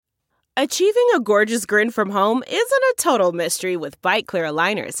Achieving a gorgeous grin from home isn't a total mystery with Byte Clear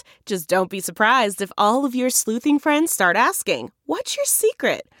aligners. Just don't be surprised if all of your sleuthing friends start asking, "What's your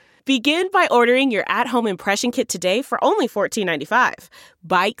secret?" Begin by ordering your at-home impression kit today for only $14.95.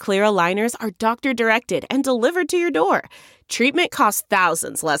 Byte Clear aligners are doctor-directed and delivered to your door. Treatment costs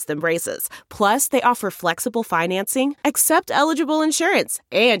thousands less than braces. Plus, they offer flexible financing, accept eligible insurance,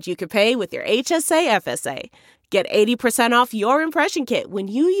 and you can pay with your HSA FSA. Get 80% off your impression kit when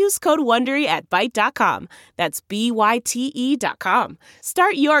you use code WONDERY at Byte.com. That's BYTE.com.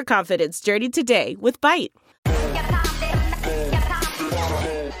 Start your confidence journey today with Byte.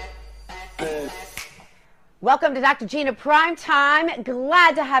 Welcome to Dr. Gina Primetime.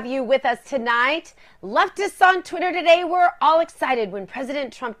 Glad to have you with us tonight. Leftists on Twitter today were all excited when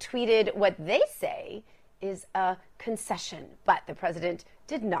President Trump tweeted what they say is a concession. But the president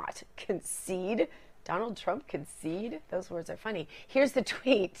did not concede. Donald Trump concede? Those words are funny. Here's the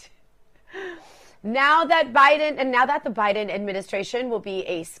tweet. Now that the Biden administration will be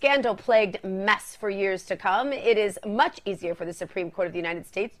a scandal-plagued mess for years to come, it is much easier for the Supreme Court of the United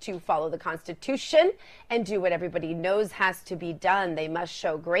States to follow the Constitution and do what everybody knows has to be done. They must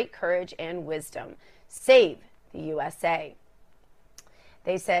show great courage and wisdom. Save the USA.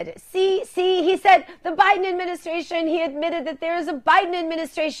 They said, see, he said the Biden administration, he admitted that there is a Biden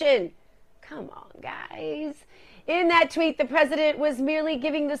administration. Come on, guys. In that tweet, the president was merely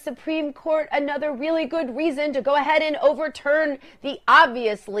giving the Supreme Court another really good reason to go ahead and overturn the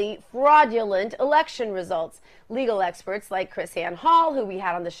obviously fraudulent election results. Legal experts like KrisAnne Hall, who we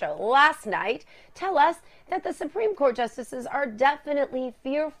had on the show last night, tell us that the Supreme Court justices are definitely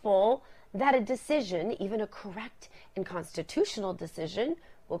fearful that a decision, even a correct and constitutional decision,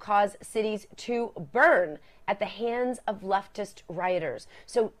 will cause cities to burn at the hands of leftist rioters.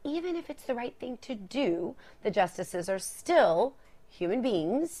 So even if it's the right thing to do, the justices are still human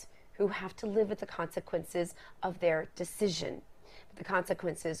beings who have to live with the consequences of their decision. But the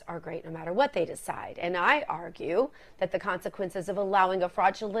consequences are great no matter what they decide. And I argue that the consequences of allowing a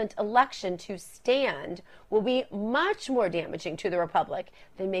fraudulent election to stand will be much more damaging to the republic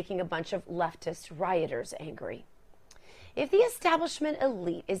than making a bunch of leftist rioters angry. If the establishment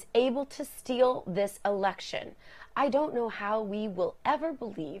elite is able to steal this election, I don't know how we will ever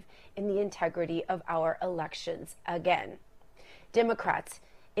believe in the integrity of our elections again. Democrats,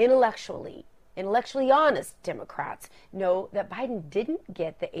 intellectually honest Democrats, know that Biden didn't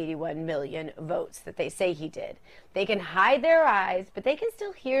get the 81 million votes that they say he did. They can hide their eyes, but they can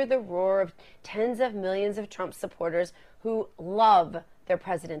still hear the roar of tens of millions of Trump supporters who love their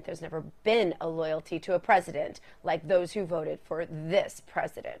president. There's never been a loyalty to a president like those who voted for this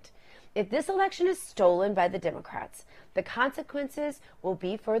president. If this election is stolen by the Democrats, the consequences will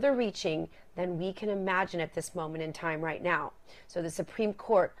be further reaching than we can imagine at this moment in time right now. So the Supreme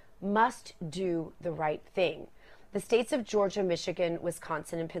Court must do the right thing. The states of Georgia, Michigan,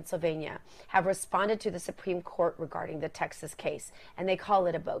 Wisconsin, and Pennsylvania have responded to the Supreme Court regarding the Texas case, and they call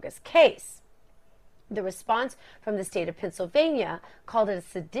it a bogus case. The response from the state of Pennsylvania called it a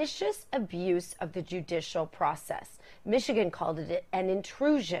seditious abuse of the judicial process. Michigan called it an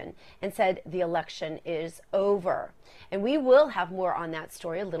intrusion and said the election is over. And we will have more on that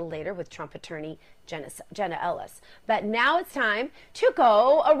story a little later with Trump attorney Jenna Ellis. But now it's time to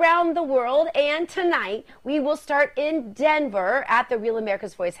go around the world, and tonight we will start in Denver at the Real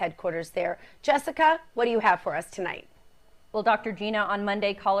America's Voice headquarters there. Jessica, what do you have for us tonight? Well, Dr. Gina, on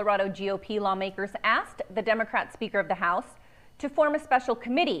Monday, Colorado GOP lawmakers asked the Democrat Speaker of the House to form a special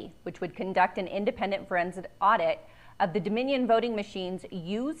committee which would conduct an independent forensic audit of the Dominion voting machines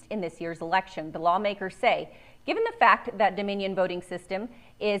used in this year's election. The lawmakers say, given the fact that Dominion voting system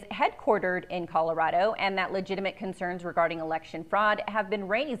is headquartered in Colorado and that legitimate concerns regarding election fraud have been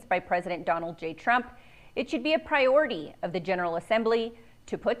raised by President Donald J. Trump, it should be a priority of the General Assembly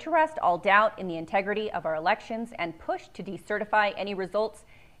to put to rest all doubt in the integrity of our elections and push to decertify any results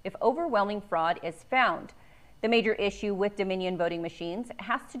if overwhelming fraud is found. The major issue with Dominion voting machines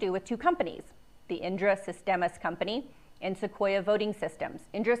has to do with two companies, the Indra Sistemas company and Sequoia Voting Systems.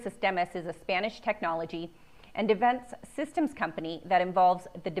 Indra Sistemas is a Spanish technology and defense systems company that involves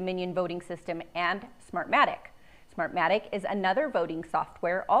the Dominion voting system and Smartmatic. Smartmatic is another voting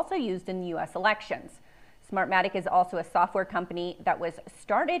software also used in U.S. elections. Smartmatic is also a software company that was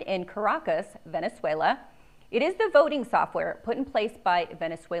started in Caracas, Venezuela. It is the voting software put in place by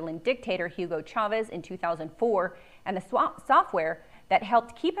Venezuelan dictator Hugo Chavez in 2004 and the software that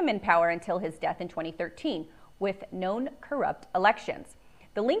helped keep him in power until his death in 2013 with known corrupt elections.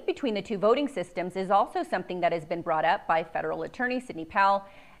 The link between the two voting systems is also something that has been brought up by federal attorney Sidney Powell,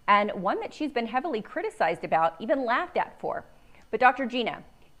 and one that she's been heavily criticized about, even laughed at for. But Dr. Gina,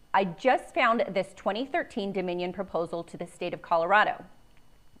 I just found this 2013 Dominion proposal to the state of Colorado.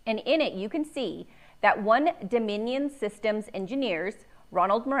 And in it, you can see that one Dominion Systems engineers,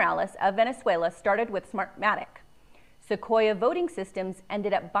 Ronald Morales of Venezuela, started with Smartmatic. Sequoia Voting Systems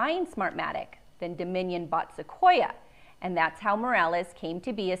ended up buying Smartmatic. Then Dominion bought Sequoia. And that's how Morales came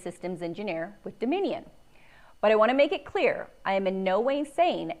to be a systems engineer with Dominion. But I want to make it clear, I am in no way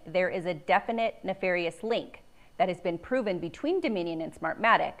saying there is a definite nefarious link that has been proven between Dominion and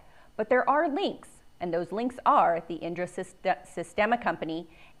Smartmatic, but there are links, and those links are the Indra Sistema Company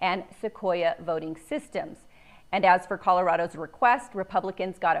and Sequoia Voting Systems. And as for Colorado's request,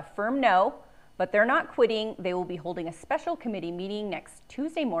 Republicans got a firm no, but they're not quitting. They will be holding a special committee meeting next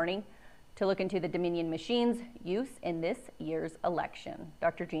Tuesday morning to look into the Dominion machine's use in this year's election.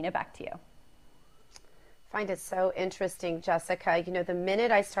 Dr. Gina, back to you. Find it so interesting, Jessica. You know, the minute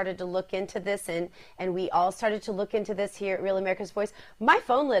I started to look into this and we all started to look into this here at Real America's Voice, my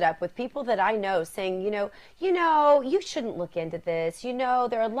phone lit up with people that I know saying, you know, you shouldn't look into this. You know,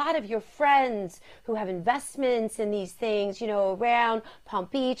 there are a lot of your friends who have investments in these things, you know, around Palm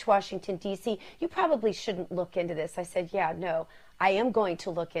Beach, Washington, D.C. You probably shouldn't look into this. I said, yeah, no. I am going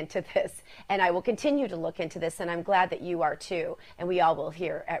to look into this, and I will continue to look into this, and I'm glad that you are too, and we all will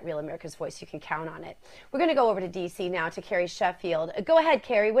here at Real America's Voice. You can count on it. We're going to go over to D.C. now to Carrie Sheffield. Go ahead,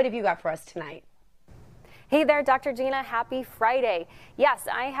 Carrie. What have you got for us tonight? Hey there, Dr. Gina. Happy Friday. Yes,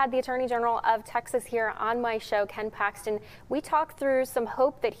 I had the Attorney General of Texas here on my show, Ken Paxton. We talked through some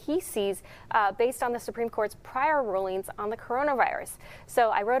hope that he sees based on the Supreme Court's prior rulings on the coronavirus.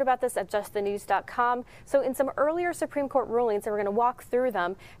 So I wrote about this at justthenews.com. So in some earlier Supreme Court rulings, and we're going to walk through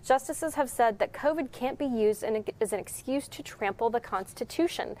them, justices have said that COVID can't be used as an excuse to trample the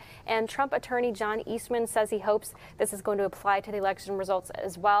Constitution. And Trump attorney John Eastman says he hopes this is going to apply to the election results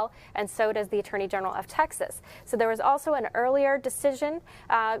as well, and so does the Attorney General of Texas. So there was also an earlier decision.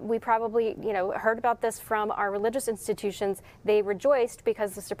 We probably, heard about this from our religious institutions. They rejoiced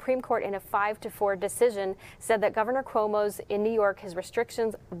because the Supreme Court, in a 5-4 decision, said that Governor Cuomo's in New York, his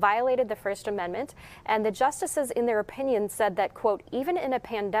restrictions violated the First Amendment. And the justices, in their opinion, said that, quote, even in a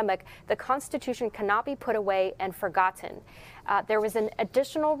pandemic, the Constitution cannot be put away and forgotten. There was an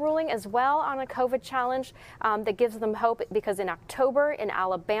additional ruling as well on a COVID challenge that gives them hope, because in October in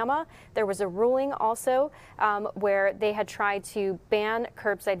Alabama, there was a ruling also where they had tried to ban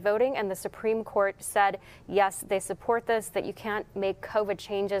curbside voting, and the Supreme Court said, yes, they support this, that you can't make COVID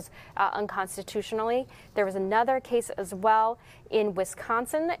changes unconstitutionally. There was another case as well in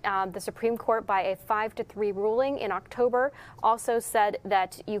Wisconsin. The Supreme Court, by a 5-3 ruling in October, also said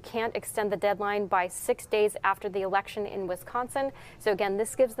that you can't extend the deadline by 6 days after the election in Wisconsin. So again,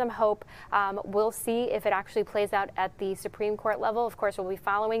 this gives them hope. We'll see if it actually plays out at the Supreme Court level. Of course, we'll be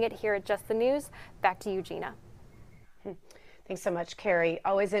following it here at Just the News. Back to you, Gina. Thanks so much, Carrie.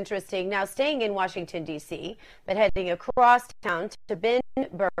 Always interesting. Now, staying in Washington, D.C., but heading across town to Ben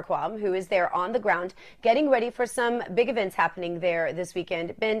Bergquam, who is there on the ground, getting ready for some big events happening there this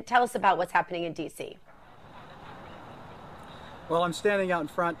weekend. Ben, tell us about what's happening in D.C. Well, I'm standing out in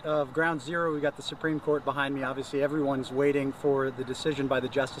front of Ground Zero. We got the Supreme Court behind me. Obviously, everyone's waiting for the decision by the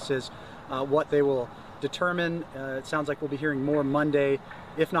justices, what they will determine. It sounds like we'll be hearing more Monday,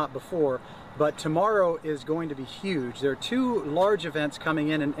 if not before. But tomorrow is going to be huge. There are two large events coming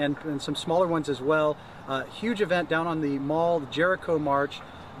in and some smaller ones as well. Huge event down on the Mall, the Jericho March,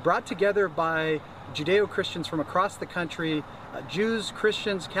 brought together by Judeo-Christians from across the country, Jews,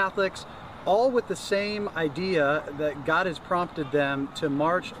 Christians, Catholics, all with the same idea that God has prompted them to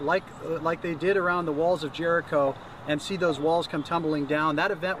march like they did around the walls of Jericho and see those walls come tumbling down.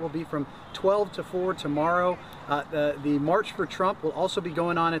 That event will be from 12 to 4 tomorrow. The March for Trump will also be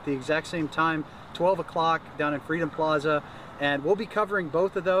going on at the exact same time, 12 o'clock down in Freedom Plaza. And we'll be covering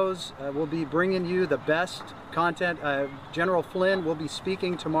both of those. We'll be bringing you the best content. General Flynn will be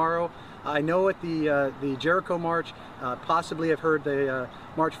speaking tomorrow. I know at the Jericho March, possibly I've heard the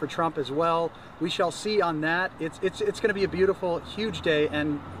March for Trump as well. We shall see on that. It's going to be a beautiful, huge day,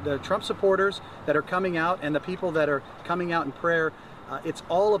 and the Trump supporters that are coming out and the people that are coming out in prayer, it's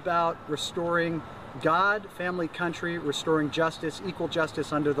all about restoring God, family, country, restoring justice, equal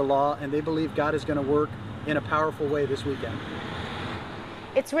justice under the law, and they believe God is going to work in a powerful way this weekend.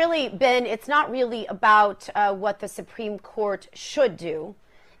 It's really, Ben, it's not really about what the Supreme Court should do.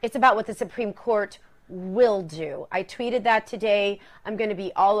 It's about what the Supreme Court will do. I tweeted that today. I'm going to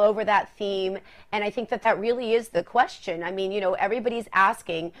be all over that theme. And I think that that really is the question. I mean, everybody's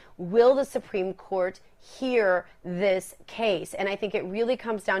asking, will the Supreme Court hear this case? And I think it really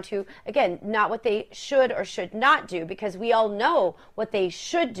comes down to, again, not what they should or should not do, because we all know what they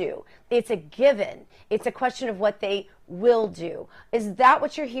should do. It's a given. It's a question of what they will do. Is that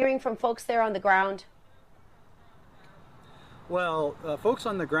what you're hearing from folks there on the ground? Well, folks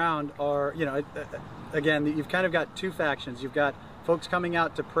on the ground are, again, you've kind of got two factions. You've got folks coming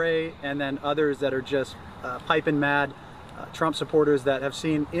out to pray, and then others that are just piping mad, Trump supporters that have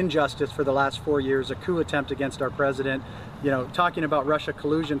seen injustice for the last 4 years, a coup attempt against our president, talking about Russia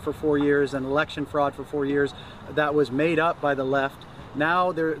collusion for 4 years and election fraud for 4 years that was made up by the left.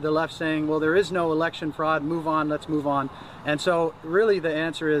 Now the left saying, well, there is no election fraud, move on, let's move on. And so really the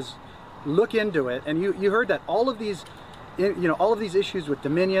answer is look into it. And you heard that all of these issues with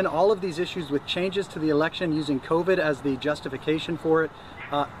Dominion, all of these issues with changes to the election using COVID as the justification for it,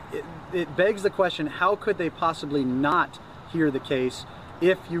 it begs the question, how could they possibly not hear the case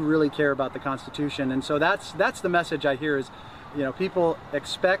if you really care about the Constitution? And so that's the message I hear is, people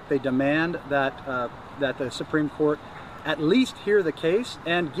expect, they demand that the Supreme Court at least hear the case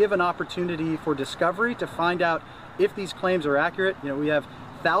and give an opportunity for discovery to find out if these claims are accurate. We have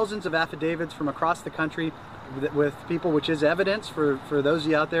thousands of affidavits from across the country with people, which is evidence for those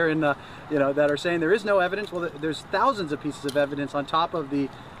of you out there in that are saying there is no evidence. Well, there's thousands of pieces of evidence on top of the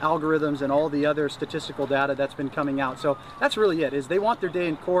algorithms and all the other statistical data that's been coming out. So that's really it, is they want their day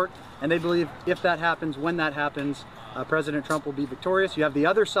in court, and they believe if that happens, when that happens, President Trump will be victorious. You have the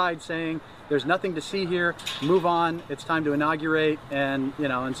other side saying there's nothing to see here, move on, it's time to inaugurate, and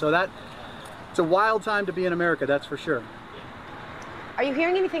so that it's a wild time to be in America, that's for sure. Are you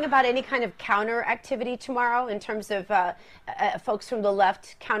hearing anything about any kind of counter activity tomorrow in terms of folks from the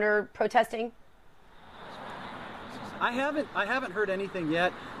left counter protesting? I haven't heard anything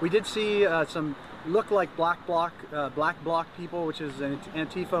yet. We did see some look like black bloc people, which is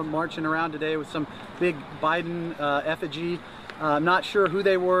Antifa, marching around today with some big Biden effigy. I'm not sure who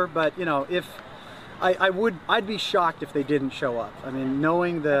they were, but if I'd be shocked if they didn't show up. I mean,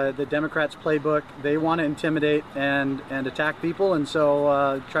 knowing the Democrats' playbook, they want to intimidate and attack people, and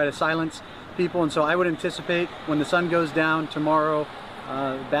so try to silence people. And so I would anticipate when the sun goes down tomorrow,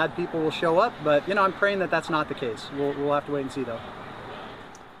 bad people will show up. But I'm praying that that's not the case. We'll have to wait and see, though.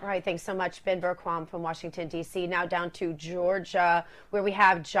 All right, thanks so much, Ben Bergquam from Washington, D.C. Now down to Georgia, where we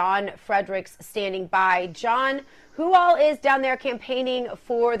have John Fredericks standing by. John, who all is down there campaigning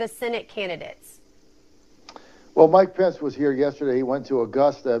for the Senate candidates? Well, Mike Pence was here yesterday. He went to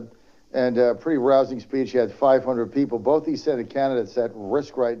Augusta, and a pretty rousing speech. He had 500 people. Both these Senate candidates at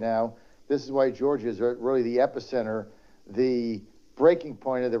risk right now. This is why Georgia is really the epicenter, the breaking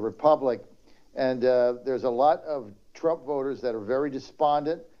point of the republic. And there's a lot of Trump voters that are very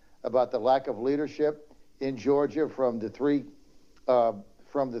despondent about the lack of leadership in Georgia from the three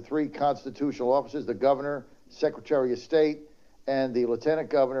constitutional officers, the governor, secretary of state, and the lieutenant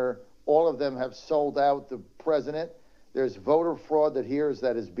governor. All of them have sold out the president. There's voter fraud that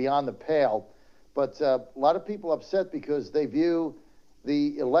is beyond the pale. But a lot of people upset because they view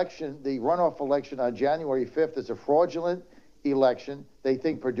the election, the runoff election on January 5th, as a fraudulent election. They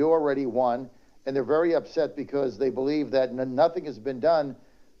think Perdue already won, and they're very upset because they believe that nothing has been done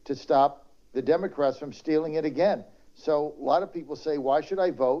to stop the Democrats from stealing it again. So a lot of people say, why should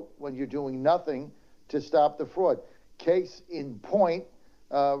I vote when you're doing nothing to stop the fraud? Case in point,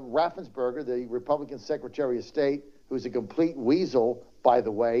 Raffensperger, the Republican Secretary of State, who's a complete weasel, by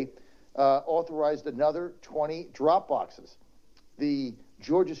the way, authorized another 20 drop boxes. The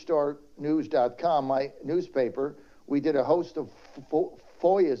GeorgiaStarNews.com, my newspaper, we did a host of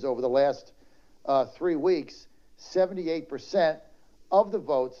FOIAs over the last 3 weeks. 78% of the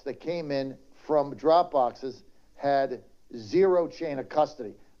votes that came in from drop boxes had zero chain of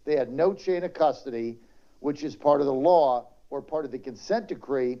custody. They had no chain of custody, which is part of the law or part of the consent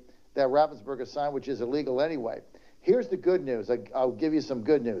decree that Raffensperger signed, which is illegal anyway. Here's the good news. I'll give you some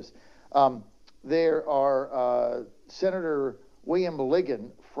good news. There are Senator William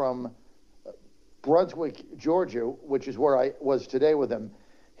Milligan from Brunswick, Georgia, which is where I was today with him.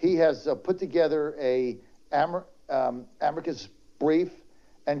 He has put together a amicus brief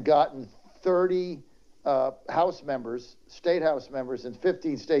and gotten 30 House members, state House members, and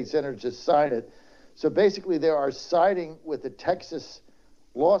 15 state senators to sign it. So basically, they are siding with the Texas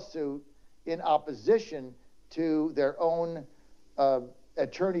lawsuit in opposition to their own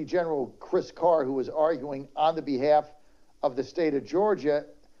Attorney General Chris Carr, who was arguing on the behalf of the state of Georgia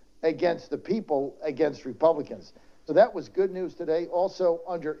against the people, against Republicans. So that was good news today. Also,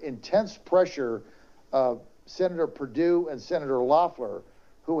 under intense pressure Senator Perdue and Senator Loeffler,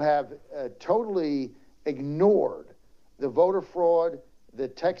 who have totally ignored the voter fraud, the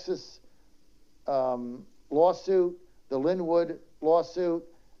Texas lawsuit, the Linwood lawsuit,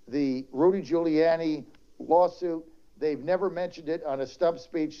 the Rudy Giuliani lawsuit. They've never mentioned it on a stump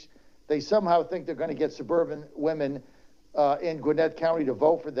speech. They somehow think they're going to get suburban women in Gwinnett County to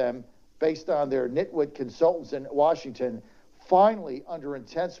vote for them based on their nitwit consultants in Washington. Finally, under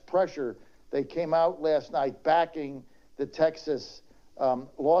intense pressure, they came out last night backing the Texas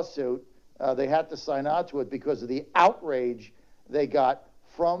lawsuit. They had to sign on to it because of the outrage they got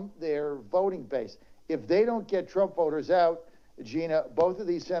from their voting base. If they don't get Trump voters out, Gina, both of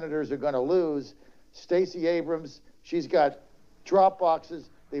these senators are going to lose. Stacey Abrams, she's got drop boxes.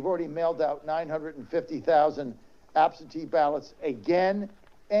 They've already mailed out 950,000 absentee ballots again,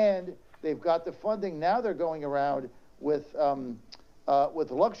 and they've got the funding. Now they're going around with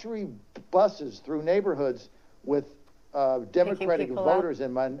luxury buses through neighborhoods with Democratic voters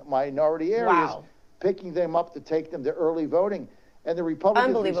in minority areas, picking them up to take them to early voting. And the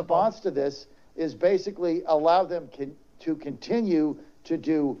Republican response to this is basically allow them to continue to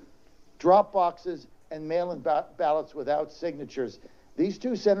do drop boxes and mail-in ballots without signatures. These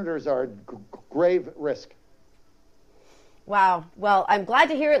two senators are at grave risk. Wow. Well, I'm glad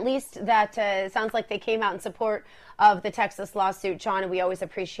to hear at least that it sounds like they came out in support of the Texas lawsuit, John, and we always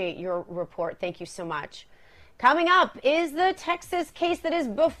appreciate your report. Thank you so much. Coming up is the Texas case that is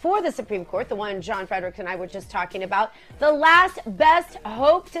before the Supreme Court, the one John Fredericks and I were just talking about, the last best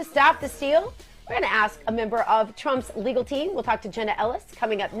hope to stop the steal. We're going to ask a member of Trump's legal team. We'll talk to Jenna Ellis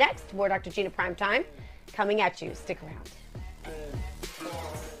coming up next. More Dr. Gina Primetime coming at you. Stick around.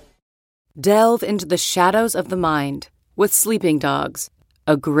 Delve into the shadows of the mind with Sleeping Dogs,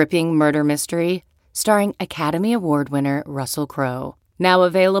 a gripping murder mystery starring Academy Award winner Russell Crowe. Now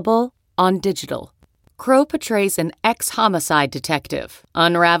available on digital. Crowe portrays an ex-homicide detective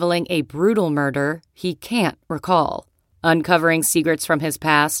unraveling a brutal murder he can't recall. Uncovering secrets from his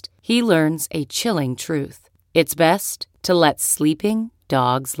past, he learns a chilling truth. It's best to let sleeping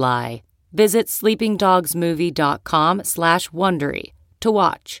dogs lie. Visit sleepingdogsmovie.com/Wondery to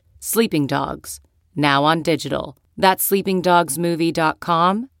watch Sleeping Dogs, now on digital. That's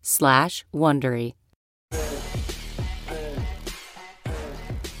sleepingdogsmovie.com/Wondery.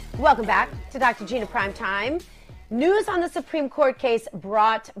 Welcome back to Dr. Gina Primetime. News on the Supreme Court case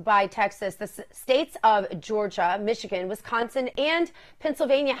brought by Texas. The states of Georgia, Michigan, Wisconsin, and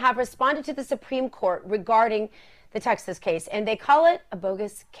Pennsylvania have responded to the Supreme Court regarding the Texas case, and they call it a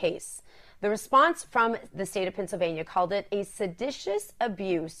bogus case. The response from the state of Pennsylvania called it a seditious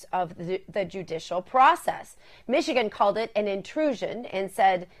abuse of the judicial process. Michigan called it an intrusion and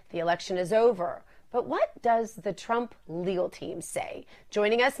said the election is over. But what does the Trump legal team say?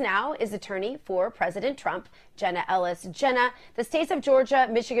 Joining us now is attorney for President Trump, Jenna Ellis. Jenna, the states of Georgia,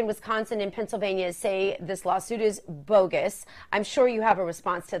 Michigan, Wisconsin, and Pennsylvania say this lawsuit is bogus. I'm sure you have a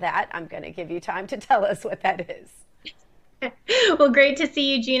response to that. I'm going to give you time to tell us what that is. Well, great to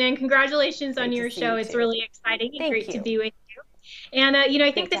see you, Gina, and congratulations on your show. It's really exciting and great to be with you. And,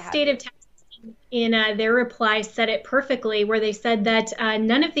 I think the state of Texas in their reply said it perfectly, where they said that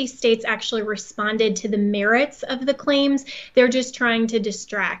none of these states actually responded to the merits of the claims. They're just trying to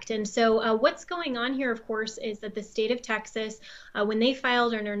distract. And so what's going on here, of course, is that the state of Texas, when they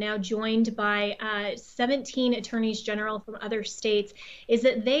filed and are now joined by 17 attorneys general from other states, is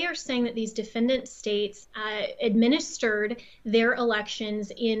that they are saying that these defendant states administered their elections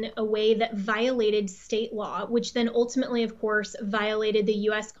in a way that violated state law, which then ultimately, of course, violated the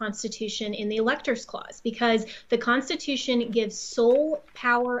U.S. Constitution in the Electors Clause, because the Constitution gives sole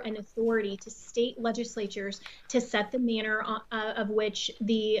power and authority to state legislatures to set the manner of which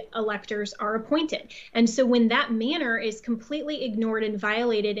the electors are appointed. And so when that manner is completely ignored and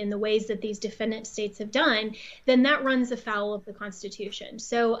violated in the ways that these defendant states have done, then that runs afoul of the Constitution.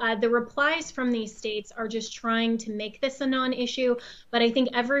 So the replies from these states are just trying to make this a non-issue, but I think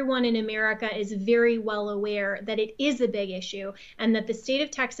everyone in America is very well aware that it is a big issue and that the state of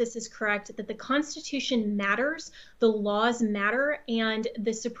Texas is correct, that the Constitution matters, the laws matter, and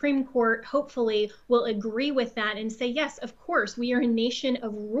the Supreme Court hopefully will agree with that and say, yes, of course, we are a nation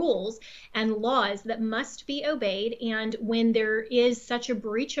of rules and laws that must be obeyed. And when there is such a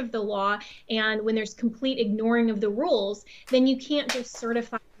breach of the law and when there's complete ignoring of the rules, then you can't just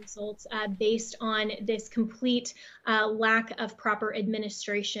certify results based on this complete lack of proper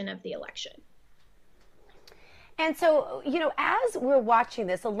administration of the election. And so, as we're watching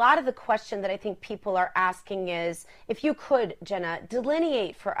this, a lot of the question that I think people are asking is, if you could, Jenna,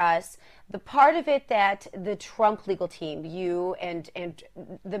 delineate for us the part of it that the Trump legal team, you and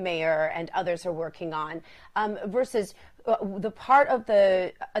the mayor and others are working on, versus the part of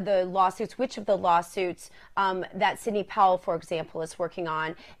the lawsuits, which of the lawsuits that Sidney Powell, for example, is working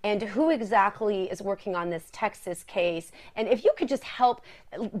on, and who exactly is working on this Texas case. And if you could just help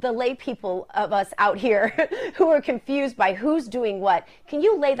the lay people of us out here who are confused by who's doing what, can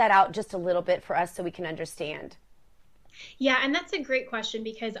you lay that out just a little bit for us so we can understand? Yeah, and that's a great question,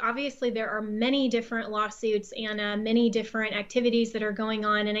 because obviously there are many different lawsuits and many different activities that are going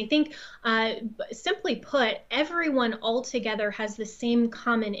on. And I think, simply put, everyone altogether has the same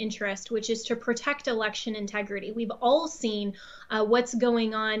common interest, which is to protect election integrity. We've all seen what's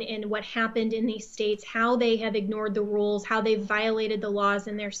going on and what happened in these states, how they have ignored the rules, how they've violated the laws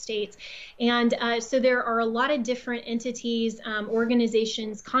in their states. And so there are a lot of different entities,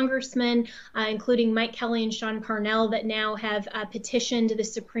 organizations, congressmen, including Mike Kelly and Sean Parnell, that now have petitioned the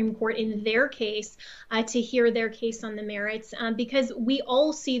Supreme Court in their case to hear their case on the merits, because we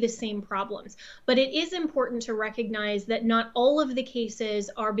all see the same problems. But it is important to recognize that not all of the cases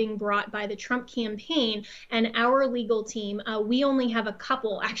are being brought by the Trump campaign and our legal team. We only have a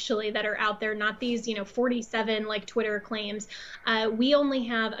couple, actually, that are out there, not these 47 like Twitter claims. We only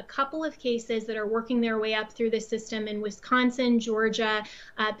have a couple of cases that are working their way up through the system in Wisconsin, Georgia,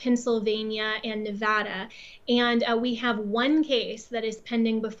 Pennsylvania, and Nevada. And we have one case that is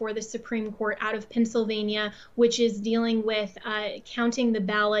pending before the Supreme Court out of Pennsylvania, which is dealing with counting the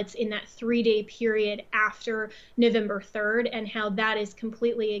ballots in that 3-day period after November 3rd, and how that is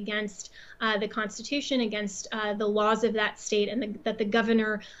completely against the Constitution, against the laws of that state, and that the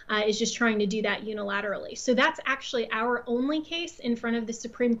governor is just trying to do that unilaterally. So that's actually our only case in front of the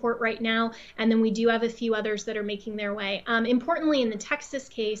Supreme Court right now. And then we do have a few others that are making their way. Importantly, in the Texas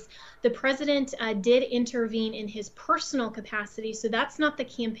case, the president did intervene in his personal capacity, so that's not the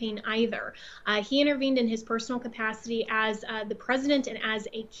campaign either. He intervened in his personal capacity as the president and as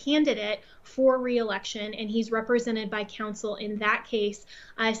a candidate for re-election, and he's represented by counsel in that case,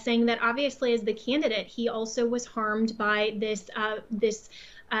 saying that obviously as the candidate, he also was harmed by this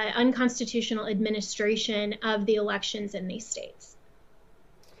unconstitutional administration of the elections in these states.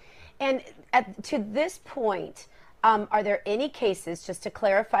 And to this point, are there any cases, just to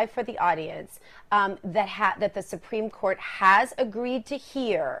clarify for the audience, that the Supreme Court has agreed to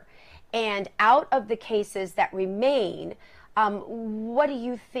hear? And out of the cases that remain, what do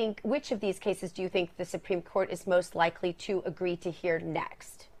you think, which of these cases do you think the Supreme Court is most likely to agree to hear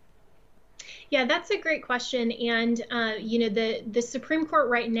next? Yeah, that's a great question. And, the Supreme Court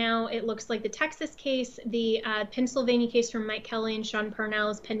right now, it looks like the Texas case, the Pennsylvania case from Mike Kelly and Sean Parnell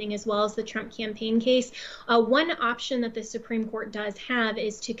is pending, as well as the Trump campaign case. One option that the Supreme Court does have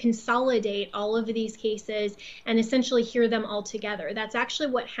is to consolidate all of these cases and essentially hear them all together. That's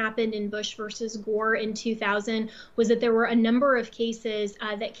actually what happened in Bush versus Gore in 2000, was that there were a number of cases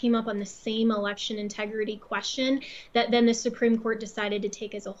that came up on the same election integrity question that then the Supreme Court decided to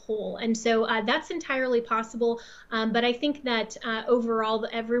take as a whole. And so that's entirely possible, but I think that overall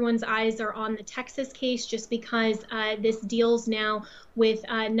everyone's eyes are on the Texas case, just because this deals now with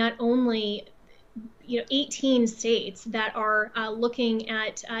not only 18 states that are looking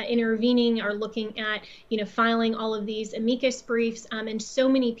at intervening, are looking at filing all of these amicus briefs, and so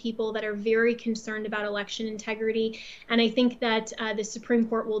many people that are very concerned about election integrity. And I think that the Supreme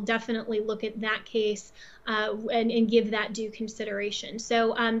Court will definitely look at that case and give that due consideration.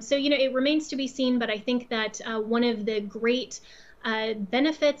 So it remains to be seen, but I think that one of the great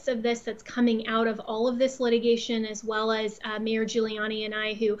benefits of this that's coming out of all of this litigation, as well as Mayor Giuliani and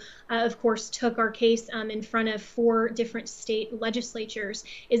I, who of course took our case in front of 4 different state legislatures,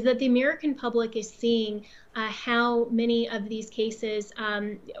 is that the American public is seeing how many of these cases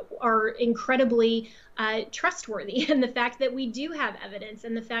are incredibly trustworthy, and the fact that we do have evidence,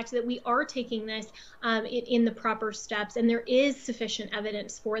 and the fact that we are taking this in the proper steps, and there is sufficient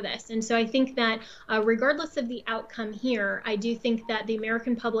evidence for this. And so I think that regardless of the outcome here, I do think that the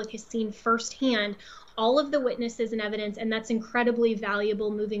American public has seen firsthand all of the witnesses and evidence, and that's incredibly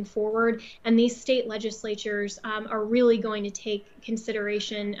valuable moving forward. And these state legislatures are really going to take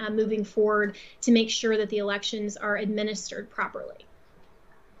consideration moving forward to make sure that the elections are administered properly.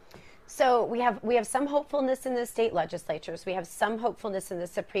 So we have some hopefulness in the state legislatures. We have some hopefulness in the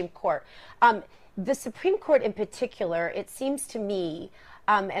Supreme Court. The Supreme Court in particular, it seems to me,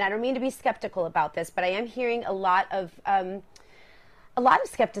 and I don't mean to be skeptical about this, but I am hearing a lot of a lot of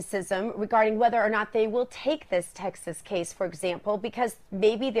skepticism regarding whether or not they will take this Texas case, for example, because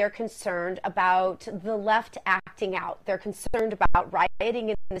maybe they're concerned about the left acting out. They're concerned about rioting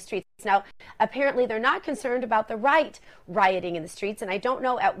in the streets. Now, apparently they're not concerned about the right rioting in the streets, and I don't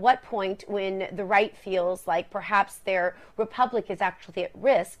know at what point when the right feels like perhaps their republic is actually at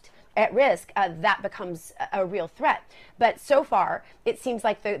risk, that becomes a real threat. But so far, it seems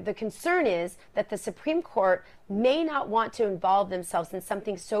like the concern is that the Supreme Court may not want to involve themselves in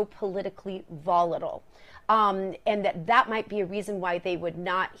something so politically volatile. And that might be a reason why they would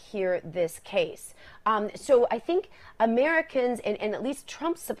not hear this case. So I think Americans and at least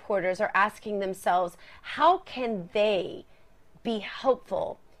Trump supporters are asking themselves, how can they be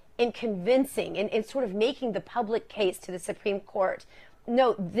hopeful in convincing and sort of making the public case to the Supreme Court?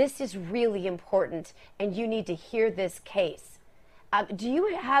 No, this is really important, and you need to hear this case. Do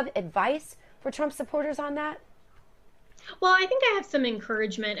you have advice for Trump supporters on that? Well, I think I have some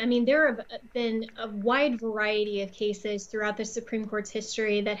encouragement. I mean, there have been a wide variety of cases throughout the Supreme Court's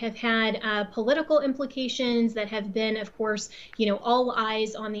history that have had political implications, that have been, of course, all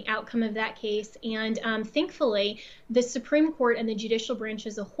eyes on the outcome of that case. And thankfully, the Supreme Court and the judicial branch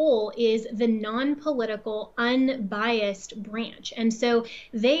as a whole is the non-political, unbiased branch. And so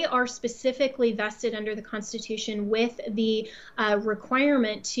they are specifically vested under the Constitution with the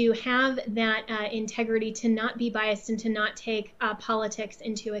requirement to have that integrity, to not be biased and to not take politics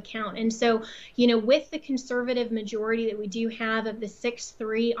into account. And so, with the conservative majority that we do have of the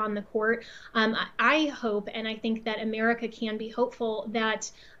 6-3 on the court, I hope, and I think that America can be hopeful,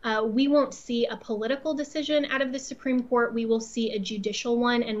 that we won't see a political decision out of the Supreme Court. We will see a judicial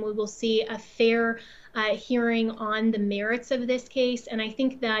one, and we will see a fair hearing on the merits of this case. And I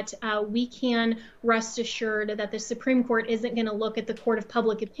think that we can rest assured that the Supreme Court isn't going to look at the court of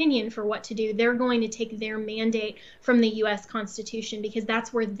public opinion for what to do. They're going to take their mandate from the U.S. Constitution, because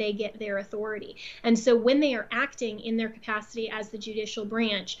that's where they get their authority. And so when they are acting in their capacity as the judicial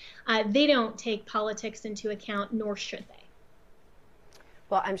branch, they don't take politics into account, nor should they.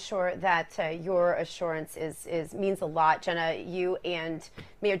 Well, I'm sure that your assurance means a lot. Jenna, you and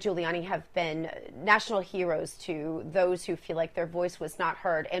Mayor Giuliani have been national heroes to those who feel like their voice was not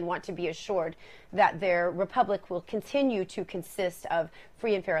heard and want to be assured that their republic will continue to consist of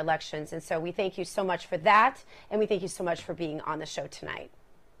free and fair elections. And so we thank you so much for that, and we thank you so much for being on the show tonight.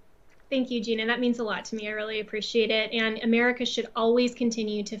 Thank you, Gina. That means a lot to me. I really appreciate it. And America should always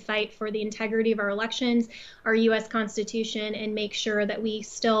continue to fight for the integrity of our elections, our U.S. Constitution, and make sure that we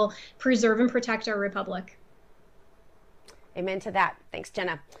still preserve and protect our republic. Amen to that. Thanks,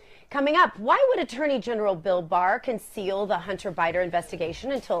 Jenna. Coming up, why would Attorney General Bill Barr conceal the Hunter Biden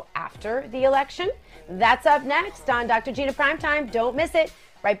investigation until after the election? That's up next on Dr. Gina Primetime. Don't miss it.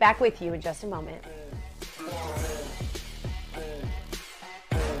 Right back with you in just a moment.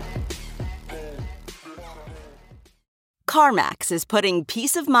 CarMax is putting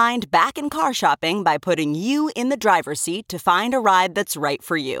peace of mind back in car shopping by putting you in the driver's seat to find a ride that's right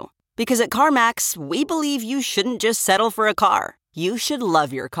for you. Because at CarMax, we believe you shouldn't just settle for a car. You should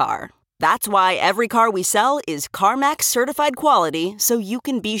love your car. That's why every car we sell is CarMax certified quality, so you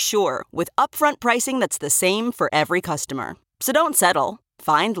can be sure with upfront pricing that's the same for every customer. So don't settle.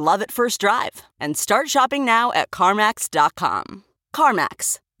 Find love at first drive and start shopping now at CarMax.com.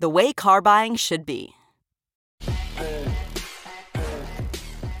 CarMax, the way car buying should be.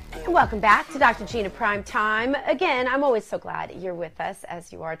 Welcome back to Dr. Gina Primetime. Again, I'm always so glad you're with us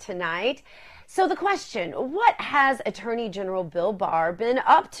as you are tonight. So the question, what has Attorney General Bill Barr been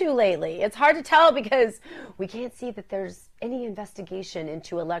up to lately? It's hard to tell because we can't see that there's any investigation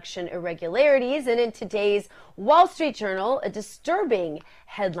into election irregularities. And in today's Wall Street Journal, a disturbing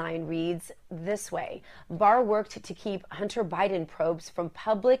headline reads this way: Barr worked to keep Hunter Biden probes from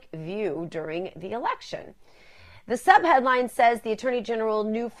public view during the election. The subheadline says the Attorney General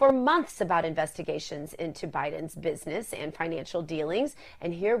knew for months about investigations into Biden's business and financial dealings.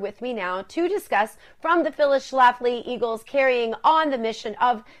 And here with me now to discuss from the Phyllis Schlafly Eagles, carrying on the mission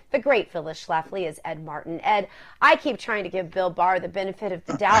of the great Phyllis Schlafly, is Ed Martin. Ed, I keep trying to give Bill Barr the benefit of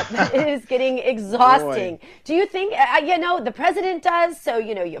the doubt, but it is getting exhausting. Boy. Do you think, the president does, so,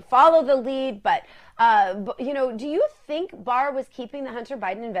 you follow the lead, but do you think Barr was keeping the Hunter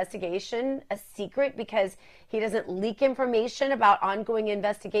Biden investigation a secret because he doesn't leak information about ongoing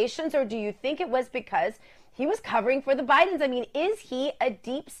investigations? Or do you think it was because he was covering for the Bidens? I mean, is he a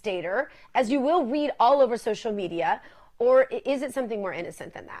deep stater, as you will read all over social media, or is it something more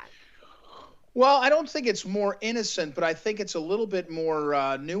innocent than that? Well, I don't think it's more innocent, but I think it's a little bit more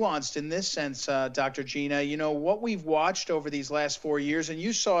nuanced in this sense, Dr. Gina. You know, what we've watched over these last 4 years, and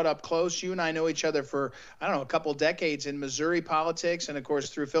you saw it up close. You and I know each other for, I don't know, a couple decades in Missouri politics and, of course,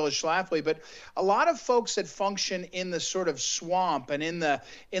 through Phyllis Schlafly. But a lot of folks that function in the sort of swamp and in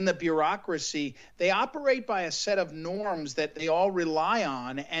the bureaucracy, they operate by a set of norms that they all rely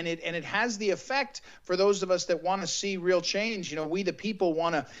on, and it has the effect for those of us that want to see real change. You know, we the people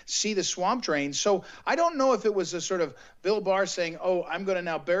want to see the swamp drain. So I don't know if it was a sort of Bill Barr saying, oh, I'm going to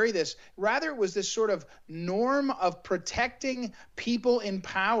now bury this. Rather, it was this sort of norm of protecting people in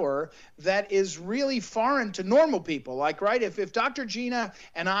power that is really foreign to normal people. Like, right, if Dr. Gina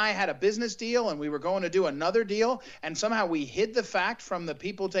and I had a business deal and we were going to do another deal and somehow we hid the fact from the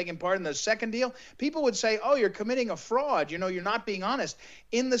people taking part in the second deal, people would say, oh, you're committing a fraud. You know, you're not being honest.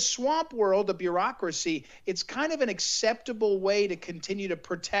 In the swamp world, the bureaucracy, it's kind of an acceptable way to continue to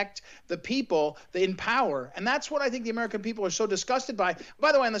protect the people in power. And that's what I think the American people are so disgusted by.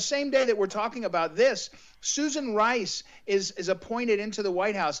 By the way, on the same day that we're talking about this, Susan Rice is appointed into the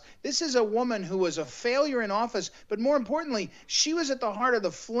White House. This is a woman who was a failure in office, but more importantly, she was at the heart of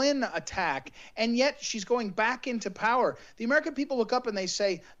the Flynn attack, and yet she's going back into power. The American people look up and they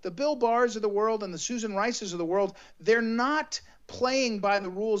say, the Bill Barrs of the world and the Susan Rices of the world, they're not playing by the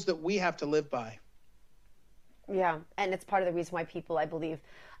rules that we have to live by. Yeah, and it's part of the reason why people, I believe,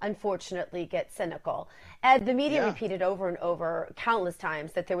 unfortunately get cynical. And the media repeated over and over countless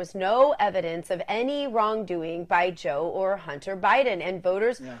times that there was no evidence of any wrongdoing by Joe or Hunter Biden, and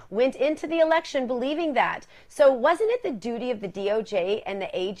voters went into the election believing that. So wasn't it the duty of the DOJ and the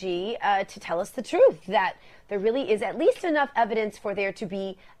AG to tell us the truth, that there really is at least enough evidence for there to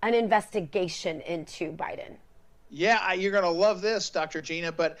be an investigation into Biden? Yeah, you're going to love this, Dr.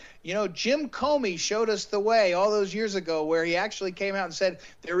 Gina, but, you know, Jim Comey showed us the way all those years ago where he actually came out and said,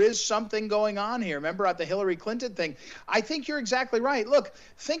 there is something going on here. Remember at the Hillary Clinton thing? I think you're exactly right. Look,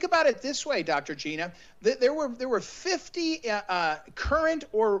 think about it this way, Dr. Gina. There were 50 current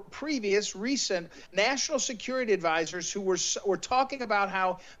or previous recent national security advisors who were talking about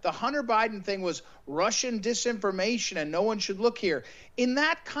how the Hunter Biden thing was Russian disinformation and no one should look here. In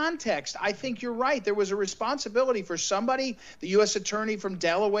that context, I think you're right. There was a responsibility for somebody, the U.S. attorney from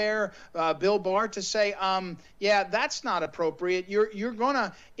Delaware, Bill Barr, to say, yeah, that's not appropriate. You're going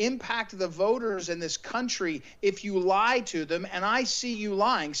to impact the voters in this country if you lie to them, and I see you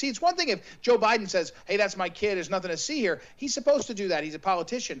lying. See, it's one thing if Joe Biden says, hey, that's my kid, there's nothing to see here. He's supposed to do that. He's a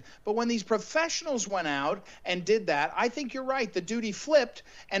politician. But when these professionals went out and did that, I think you're right. The duty flipped,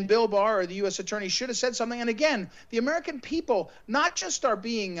 and Bill Barr or the U.S. attorney should have said something. And again, the American people not just are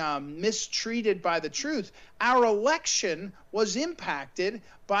being mistreated by the truth, our election was impacted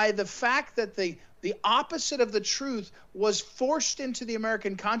by the fact that the opposite of the truth was forced into the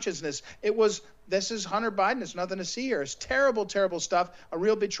American consciousness. It was, this is Hunter Biden, there's nothing to see here. It's terrible, terrible stuff, a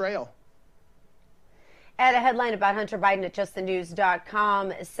real betrayal. And a headline about Hunter Biden at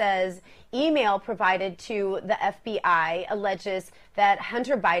justthenews.com says email provided to the FBI alleges that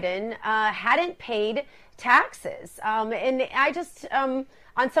Hunter Biden hadn't paid taxes. And I just, on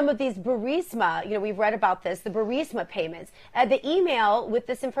some of these Burisma, you know, we've read about this, the Burisma payments. The email with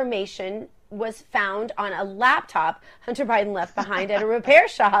this information was found on a laptop Hunter Biden left behind at a repair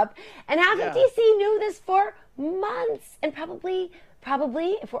shop. And half of DC knew this for months, and probably,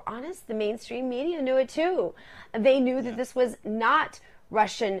 if we're honest, the mainstream media knew it too. They knew that this was not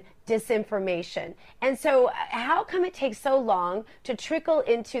Russian disinformation. And so how come it takes so long to trickle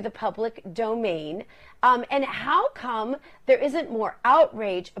into the public domain? And how come there isn't more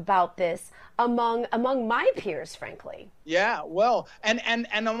outrage about this among my peers, frankly? Yeah, well, and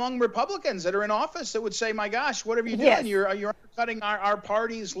among Republicans that are in office that would say, my gosh, what are you doing? You're undercutting our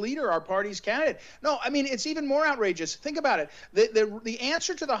party's leader, our party's candidate. No, I mean, it's even more outrageous. Think about it. The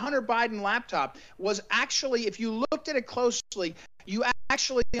answer to the Hunter Biden laptop was actually, if you looked at it closely, you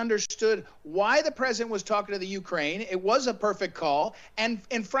actually understood why the president was talking to the Ukraine. It was a perfect call. And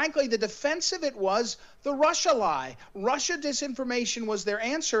frankly, the defense of it was the Russia lie. Russia disinformation was their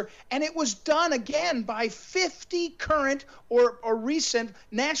answer. And it was done, again, by 50 current or recent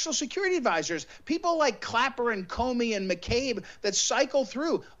national security advisors, people like Clapper and Comey and McCabe that cycle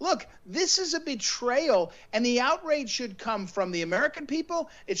through. Look, this is a betrayal, and the outrage should come from the American people,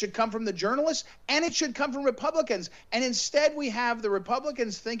 it should come from the journalists, and it should come from Republicans. And instead, we have the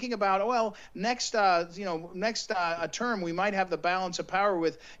Republicans thinking about, well, next term we might have the balance of power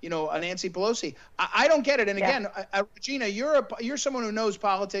with, Nancy Pelosi. I don't get it. And again, Regina, you're someone who knows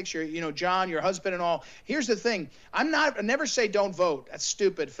politics. You're, John, your husband, and all. Here's the thing: I never say don't vote. That's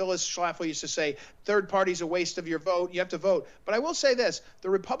stupid. Phyllis Schlafly used to say third party's a waste of your vote. You have to vote. But I will say this, the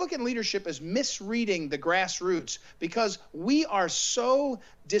Republican leadership is misreading the grassroots because we are so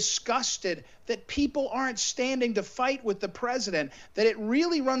disgusted that people aren't standing to fight with the president, that it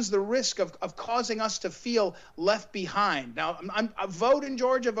really runs the risk of causing us to feel left behind. Now, I vote in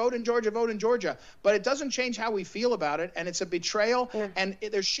Georgia, vote in Georgia, vote in Georgia, but it doesn't change how we feel about it, and it's a betrayal. And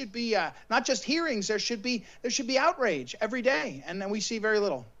there should be not just hearings, there should be outrage every day, and then we see very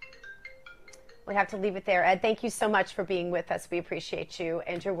little. We have to leave it there. Ed, thank you so much for being with us. We appreciate you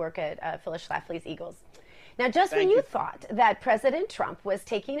and your work at Phyllis Schlafly's Eagles. Now, just when you thought that President Trump was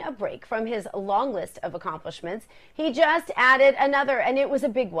taking a break from his long list of accomplishments, he just added another, and it was a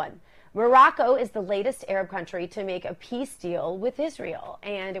big one. Morocco is the latest Arab country to make a peace deal with Israel,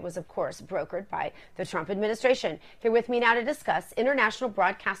 and it was, of course, brokered by the Trump administration. Here with me now to discuss, international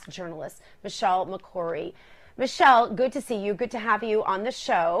broadcast journalist Michelle Makori. Michelle, good to see you. Good to have you on the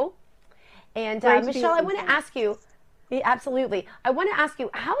show. And Michelle, I want to ask you, absolutely. I want to ask you,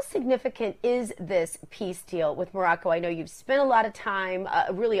 how significant is this peace deal with Morocco? I know you've spent a lot of time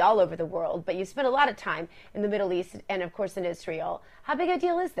really all over the world, but you spent a lot of time in the Middle East and, of course, in Israel. How big a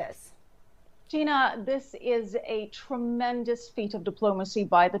deal is this? Gina, this is a tremendous feat of diplomacy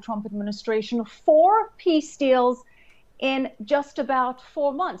by the Trump administration. 4 peace deals in just about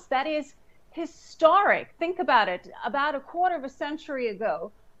 4 months. That is historic. Think about it. About a quarter of a century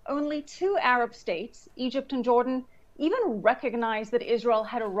ago, only 2 Arab states, Egypt and Jordan, even recognized that Israel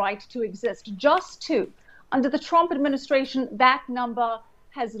had a right to exist. Just 2. Under the Trump administration, that number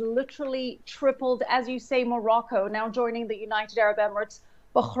has literally tripled. As you say, Morocco now joining the United Arab Emirates,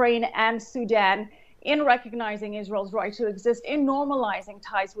 Bahrain and Sudan in recognizing Israel's right to exist, in normalizing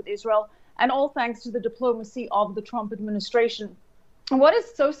ties with Israel, and all thanks to the diplomacy of the Trump administration. And what is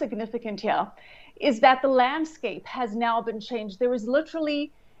so significant here is that the landscape has now been changed. There is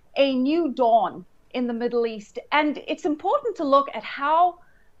literally a new dawn in the Middle East. And it's important to look at how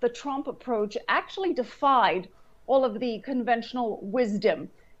the Trump approach actually defied all of the conventional wisdom,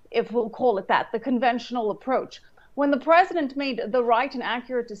 if we'll call it that, the conventional approach. When the president made the right and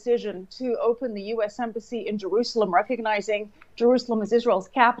accurate decision to open the U.S. Embassy in Jerusalem, recognizing Jerusalem as Israel's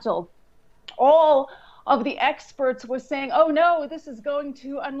capital, all of the experts were saying, oh no, this is going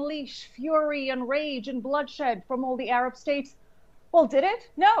to unleash fury and rage and bloodshed from all the Arab states. Well, did it?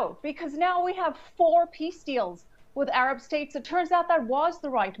 No, because now we have 4 peace deals with Arab states. It turns out that was the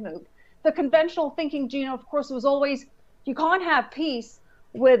right move. The conventional thinking, Gina, of course, was always, you can't have peace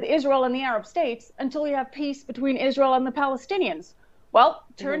with Israel and the Arab states until you have peace between Israel and the Palestinians. Well,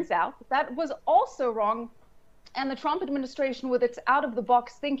 turns out that was also wrong. And the Trump administration, with its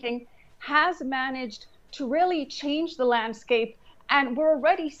out-of-the-box thinking, has managed to really change the landscape. And we're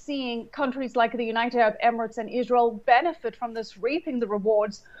already seeing countries like the United Arab Emirates and Israel benefit from this, reaping the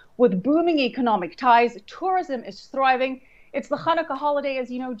rewards with booming economic ties. Tourism is thriving. It's the Hanukkah holiday, as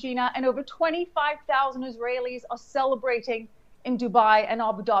you know, Gina, and over 25,000 Israelis are celebrating in Dubai and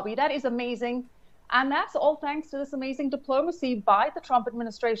Abu Dhabi. That is amazing. And that's all thanks to this amazing diplomacy by the Trump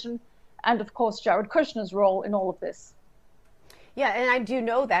administration and, of course, Jared Kushner's role in all of this. Yeah, and I do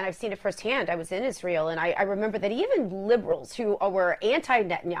know that. I've seen it firsthand. I was in Israel, and I remember that even liberals who were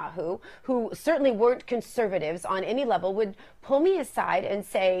anti-Netanyahu, who certainly weren't conservatives on any level, would pull me aside and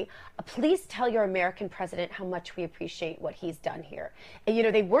say, please tell your American president how much we appreciate what he's done here. And, you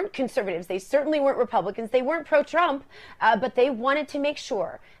know, they weren't conservatives. They certainly weren't Republicans. They weren't pro-Trump, but they wanted to make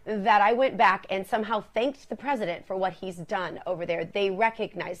sure that I went back and somehow thanked the president for what he's done over there. They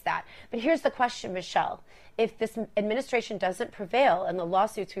recognized that. But here's the question, Michelle. If this administration doesn't prevail in the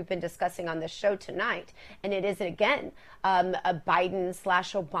lawsuits we've been discussing on this show tonight, and it is, again, a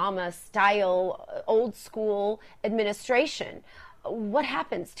Biden/Obama style old school administration, what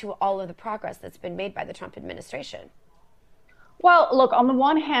happens to all of the progress that's been made by the Trump administration? Well, look, on the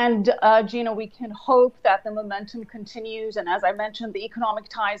one hand, Gina, we can hope that the momentum continues. And as I mentioned, the economic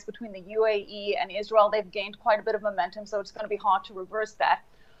ties between the UAE and Israel, they've gained quite a bit of momentum, so it's going to be hard to reverse that.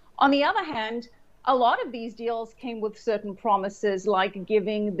 On the other hand, a lot of these deals came with certain promises, like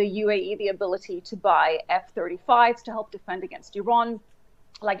giving the UAE the ability to buy F-35s to help defend against Iran,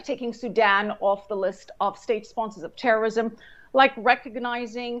 like taking Sudan off the list of state sponsors of terrorism, like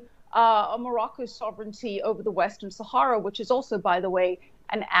recognizing Morocco's sovereignty over the Western Sahara, which is also, by the way,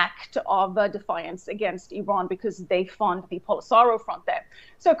 an act of defiance against Iran because they fund the Polisario Front there.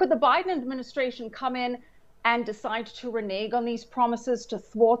 So could the Biden administration come in and decide to renege on these promises, to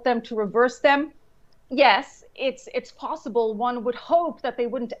thwart them, to reverse them? Yes, it's possible. One would hope that they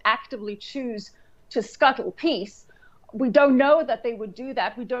wouldn't actively choose to scuttle peace. We don't know that they would do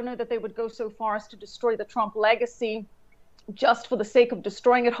that. We don't know that they would go so far as to destroy the Trump legacy. just for the sake of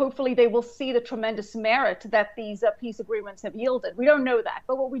destroying it. Hopefully they will see the tremendous merit that these peace agreements have yielded. We don't know that.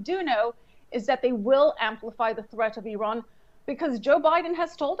 But what we do know is that they will amplify the threat of Iran, because Joe Biden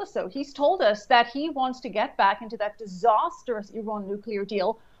has told us so. He's told us that he wants to get back into that disastrous Iran nuclear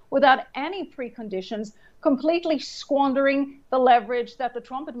deal without any preconditions, completely squandering the leverage that the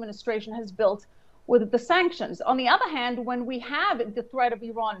Trump administration has built with the sanctions. On the other hand, when we have the threat of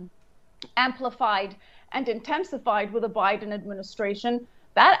Iran amplified and intensified with the Biden administration,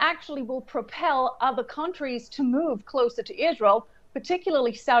 that actually will propel other countries to move closer to Israel,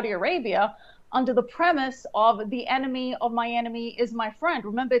 particularly Saudi Arabia, under the premise of the enemy of my enemy is my friend.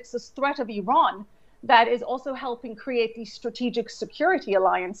 Remember, it's this threat of Iran that is also helping create these strategic security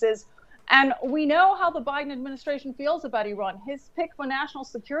alliances. And we know how the Biden administration feels about Iran. His pick for national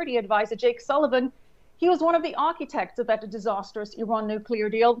security advisor, Jake Sullivan, he was one of the architects of that disastrous Iran nuclear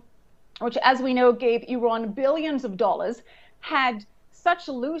deal, which, as we know, gave Iran billions of dollars, had such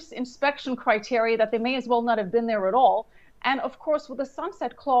loose inspection criteria that they may as well not have been there at all. And of course, with the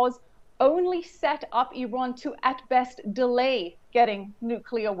sunset clause, only set up Iran to, at best, delay getting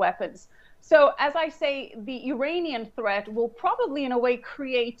nuclear weapons. So, as I say, the Iranian threat will probably, in a way,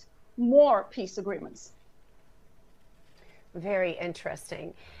 create more peace agreements. Very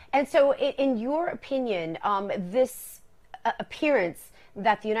interesting. And so, in your opinion, this appearance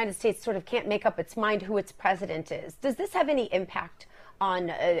that the United States sort of can't make up its mind who its president is, does this have any impact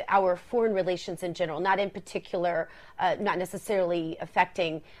on our foreign relations in general, not in particular, not necessarily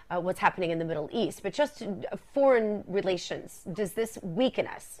affecting what's happening in the Middle East, but just foreign relations? Does this weaken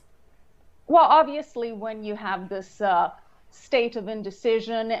us? Well, obviously, when you have this state of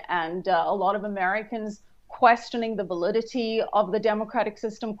indecision and a lot of Americans questioning the validity of the democratic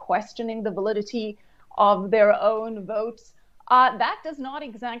system, questioning the validity of their own votes, that does not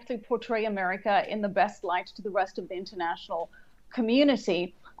exactly portray America in the best light to the rest of the international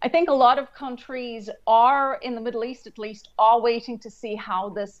community. I think a lot of countries are, in the Middle East at least, are waiting to see how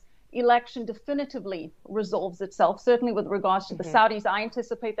this election definitively resolves itself. Certainly with regards to the Saudis, I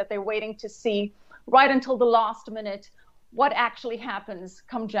anticipate that they're waiting to see right until the last minute what actually happens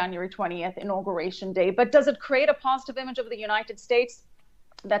come January 20th, Inauguration Day. But does it create a positive image of the United States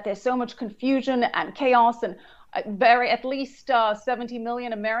that there's so much confusion and chaos and at least 70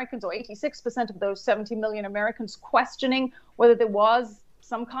 million Americans, or 86% of those 70 million Americans, questioning whether there was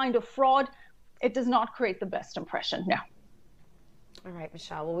some kind of fraud? It does not create the best impression, no. All right,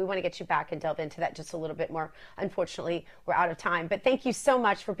 Michelle. Well, we want to get you back and delve into that just a little bit more. Unfortunately, we're out of time. But thank you so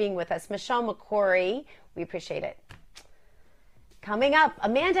much for being with us. Michelle McCrory, we appreciate it. Coming up,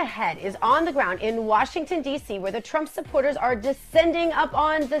 Amanda Head is on the ground in Washington, D.C., where the Trump supporters are descending up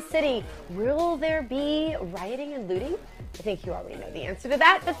on the city. Will there be rioting and looting? I think you already know the answer to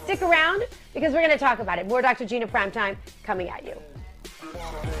that, but stick around because we're going to talk about it. More Dr. Gina Primetime coming at you.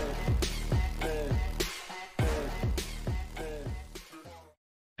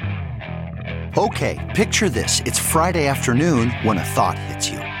 Okay, picture this. It's Friday afternoon when a thought hits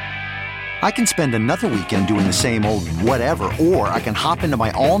you. I can spend another weekend doing the same old whatever, or I can hop into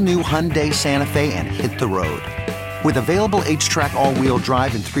my all-new Hyundai Santa Fe and hit the road. With available H-Track all-wheel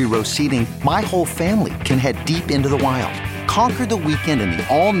drive and 3-row seating, my whole family can head deep into the wild. Conquer the weekend in the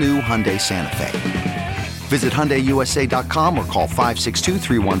all-new Hyundai Santa Fe. Visit HyundaiUSA.com or call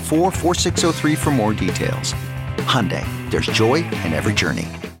 562-314-4603 for more details. Hyundai, there's joy in every journey.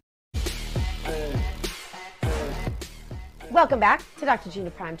 Welcome back to Dr.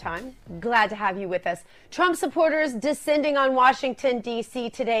 Gina Primetime. Glad to have you with us. Trump supporters descending on Washington,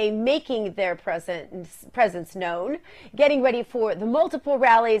 D.C. today, making their presence known, getting ready for the multiple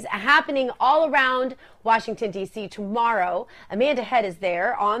rallies happening all around Washington, D.C. tomorrow. Amanda Head is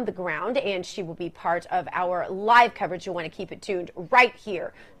there on the ground, and she will be part of our live coverage. You'll want to keep it tuned right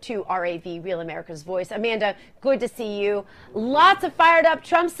here to RAV, Real America's Voice. Amanda, good to see you. Lots of fired up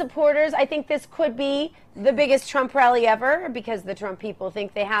Trump supporters. I think this could be the biggest Trump rally ever because the Trump people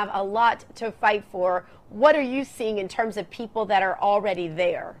think they have a lot to fight for. What are you seeing in terms of people that are already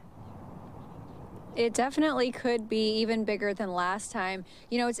there? It definitely could be even bigger than last time.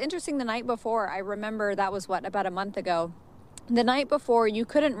 You know, it's interesting, the night before, I remember that was about a month ago. The night before, you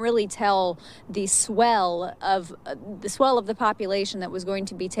couldn't really tell the swell of the population that was going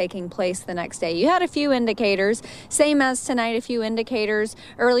to be taking place the next day. You had a few indicators, same as tonight, a few indicators.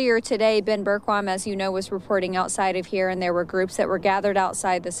 Earlier today, Ben Bergquam, as you know, was reporting outside of here, and there were groups that were gathered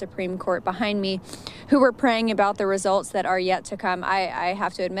outside the Supreme Court behind me who were praying about the results that are yet to come. I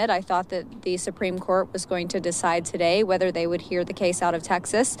have to admit, I thought that the Supreme Court was going to decide today whether they would hear the case out of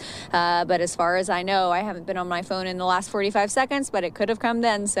Texas. But as far as I know, I haven't been on my phone in the last 45 seconds. seconds, but it could have come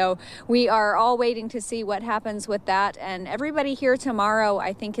then. So we are all waiting to see what happens with that. And everybody here tomorrow,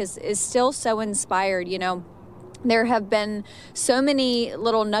 I think, is still so inspired. You know, there have been so many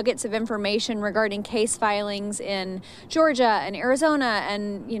little nuggets of information regarding case filings in Georgia and Arizona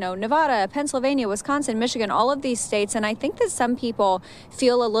and, you know, Nevada, Pennsylvania, Wisconsin, Michigan, all of these states. And I think that some people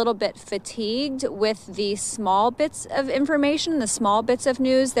feel a little bit fatigued with the small bits of information, the small bits of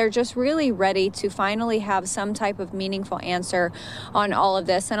news. They're just really ready to finally have some type of meaningful answer on all of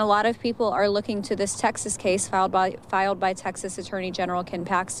this. And a lot of people are looking to this Texas case filed by Texas Attorney General Ken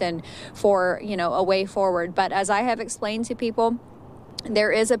Paxton for, you know, a way forward. But as I have explained to people,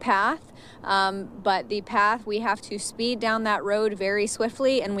 there is a path, but the path, we have to speed down that road very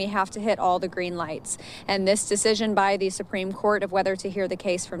swiftly, and we have to hit all the green lights. And this decision by the Supreme Court of whether to hear the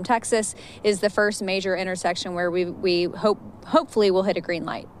case from Texas is the first major intersection where we hopefully will hit a green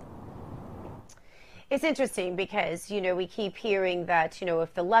light. It's interesting because, you know, we keep hearing that, you know,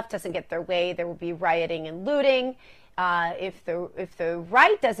 if the left doesn't get their way, there will be rioting and looting. If the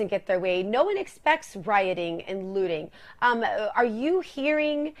right doesn't get their way, no one expects rioting and looting. Are you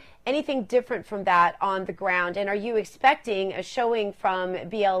hearing anything different from that on the ground? And are you expecting a showing from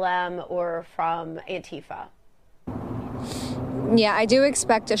BLM or from Antifa? Yeah, I do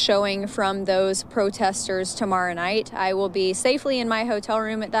expect a showing from those protesters tomorrow night. I will be safely in my hotel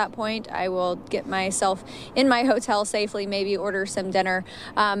room at that point. I will get myself in my hotel safely, maybe order some dinner.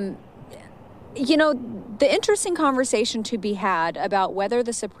 You know, the interesting conversation to be had about whether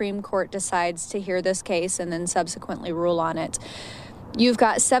the Supreme Court decides to hear this case and then subsequently rule on it. You've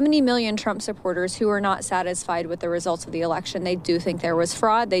got 70 million Trump supporters who are not satisfied with the results of the election. They do think there was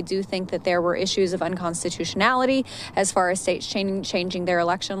fraud. They do think that there were issues of unconstitutionality as far as states changing their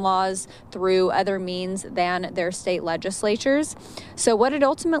election laws through other means than their state legislatures. So what it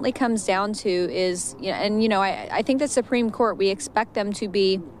ultimately comes down to is, I think the Supreme Court, we expect them to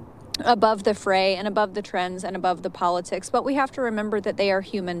be above the fray and above the trends and above the politics, but we have to remember that they are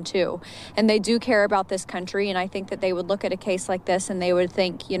human too, and they do care about this country. And I think that they would look at a case like this and they would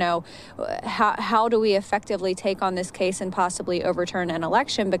think, you know, how do we effectively take on this case and possibly overturn an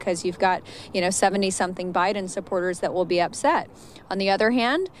election, because you've got, 70-something Biden supporters that will be upset. On the other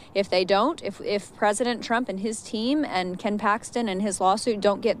hand, if they don't, if President Trump and his team and Ken Paxton and his lawsuit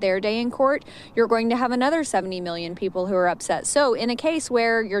don't get their day in court, you're going to have another 70 million people who are upset. So in a case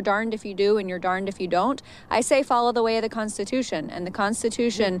where you're darned if you do and you're darned if you don't, I say follow the way of the Constitution. And the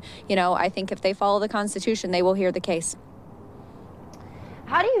Constitution, I think if they follow the Constitution, they will hear the case.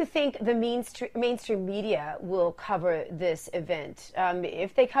 How do you think the mainstream media will cover this event?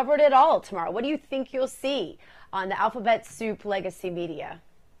 If they cover it at all tomorrow, what do you think you'll see on the Alphabet Soup legacy media?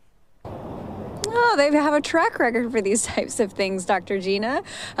 Oh, they have a track record for these types of things, Dr. Gina.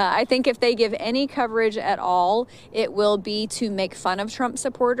 I think if they give any coverage at all, it will be to make fun of Trump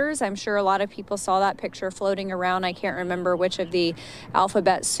supporters. I'm sure a lot of people saw that picture floating around. I can't remember which of the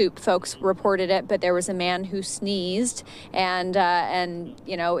Alphabet Soup folks reported it, but there was a man who sneezed, and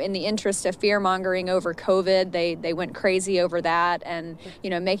in the interest of fear-mongering over COVID, they went crazy over that, and,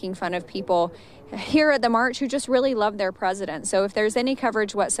 making fun of people here at the march who just really love their president. So if there's any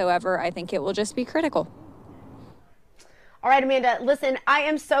coverage whatsoever, I think it will just be critical. All right, Amanda, listen, I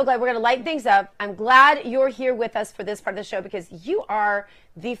am so glad we're going to lighten things up. I'm glad you're here with us for this part of the show, because you are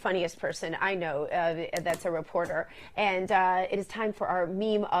the funniest person I know that's a reporter. And it is time for our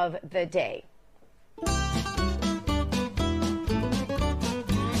meme of the day.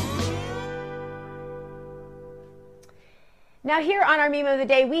 Now, here on our meme of the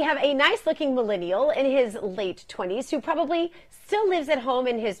day, we have a nice-looking millennial in his late 20s who probably still lives at home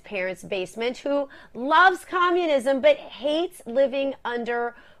in his parents' basement, who loves communism but hates living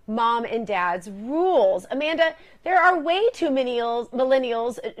under mom and dad's rules. Amanda, there are way too many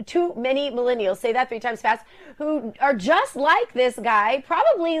millennials, say that 3 times fast, who are just like this guy,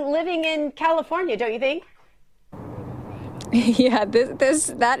 probably living in California, don't you think? Yeah,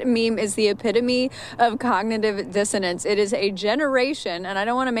 that meme is the epitome of cognitive dissonance. It is a generation, and I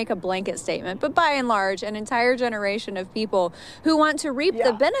don't want to make a blanket statement, but by and large, an entire generation of people who want to reap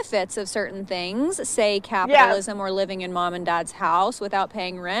the benefits of certain things, say capitalism or living in mom and dad's house without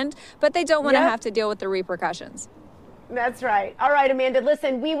paying rent, but they don't want to have to deal with the repercussions. That's right. All right, Amanda,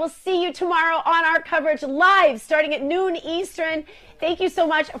 listen, we will see you tomorrow on our coverage live starting at noon Eastern. Thank you so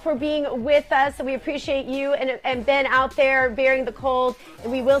much for being with us. We appreciate you and Ben out there bearing the cold,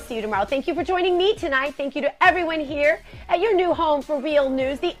 and we will see you tomorrow. Thank you for joining me tonight. Thank you to everyone here at your new home for real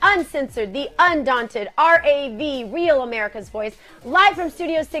news, the uncensored, the undaunted, RAV, Real America's Voice, live from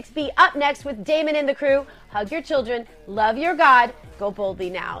Studio 6B. Up next with Damon and the crew. Hug your children, love your God, go boldly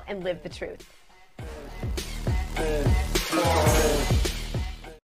now, and live the truth. Let's go.